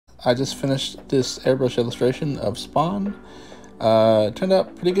I just finished this airbrush illustration of Spawn. It turned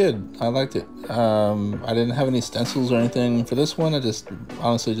out pretty good. I liked it. I didn't have any stencils or anything for this one. I just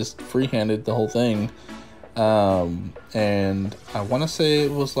honestly just freehanded the whole thing. And I want to say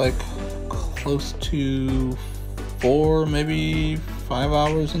it was like close to 4, maybe 5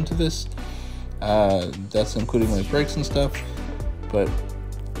 hours into this. That's including like breaks and stuff. But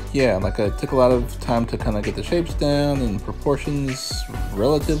yeah, like I took a lot of time to kind of get the shapes down and proportions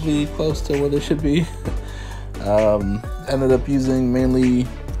relatively close to where they should be. Ended up using mainly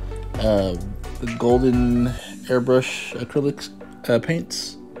the golden airbrush acrylic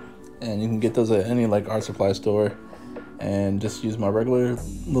paints, and you can get those at any like art supply store, and just use my regular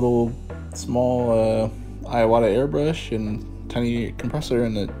little small Iwata airbrush and tiny compressor,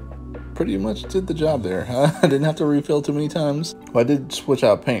 and it pretty much did the job there. I didn't have to refill too many times. Well, I did switch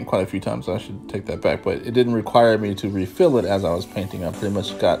out paint quite a few times, so I should take that back, but it didn't require me to refill it as I was painting. I pretty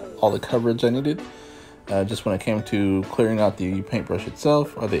much got all the coverage I needed. Just when it came to clearing out the paintbrush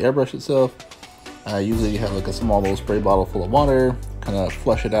itself, or the airbrush itself, I usually have like a small little spray bottle full of water, kind of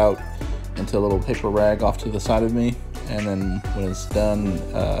flush it out into a little paper rag off to the side of me, and then when it's done,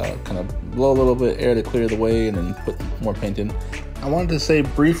 kind of blow a little bit air to clear the way, and then put more paint in. I wanted to say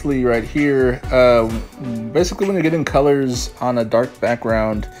briefly right here, basically when you're getting colors on a dark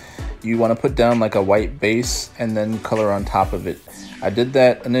background, you want to put down like a white base and then color on top of it. I did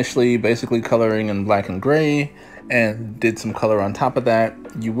that initially, basically coloring in black and gray, and did some color on top of that.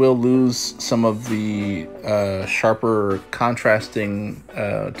 You will lose some of the sharper contrasting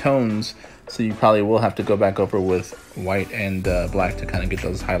tones, so you probably will have to go back over with white and black to kind of get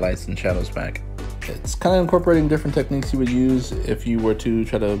those highlights and shadows back. It's kind of incorporating different techniques you would use if you were to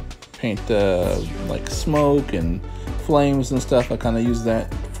try to paint like smoke and flames and stuff. I kind of use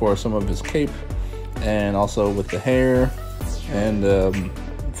that for some of his cape, and also with the hair, and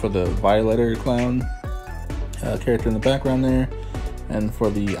for the violator clown character in the background there, and for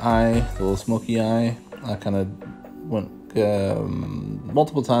the eye, the little smoky eye, I kind of went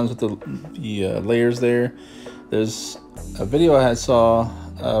multiple times with the layers there. There's a video I saw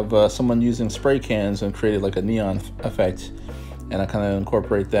of someone using spray cans and created like a neon effect, and I kind of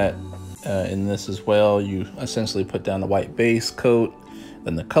incorporate that in this as well. You essentially put down the white base coat,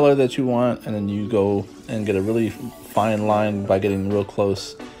 then the color that you want, and then you go and get a really fine line by getting real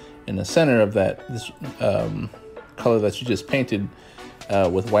close in the center of that color that you just painted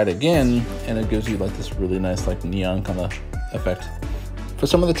with white again, and it gives you like this really nice like neon kind of effect. For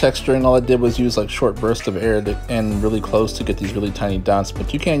some of the texturing, all I did was use like short bursts of air and really close to get these really tiny dots,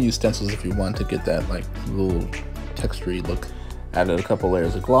 but you can use stencils if you want to get that like little textury look. Added a couple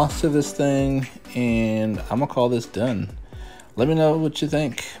layers of gloss to this thing, and I'm gonna call this done. Let me know what you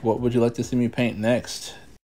think. What would you like to see me paint next?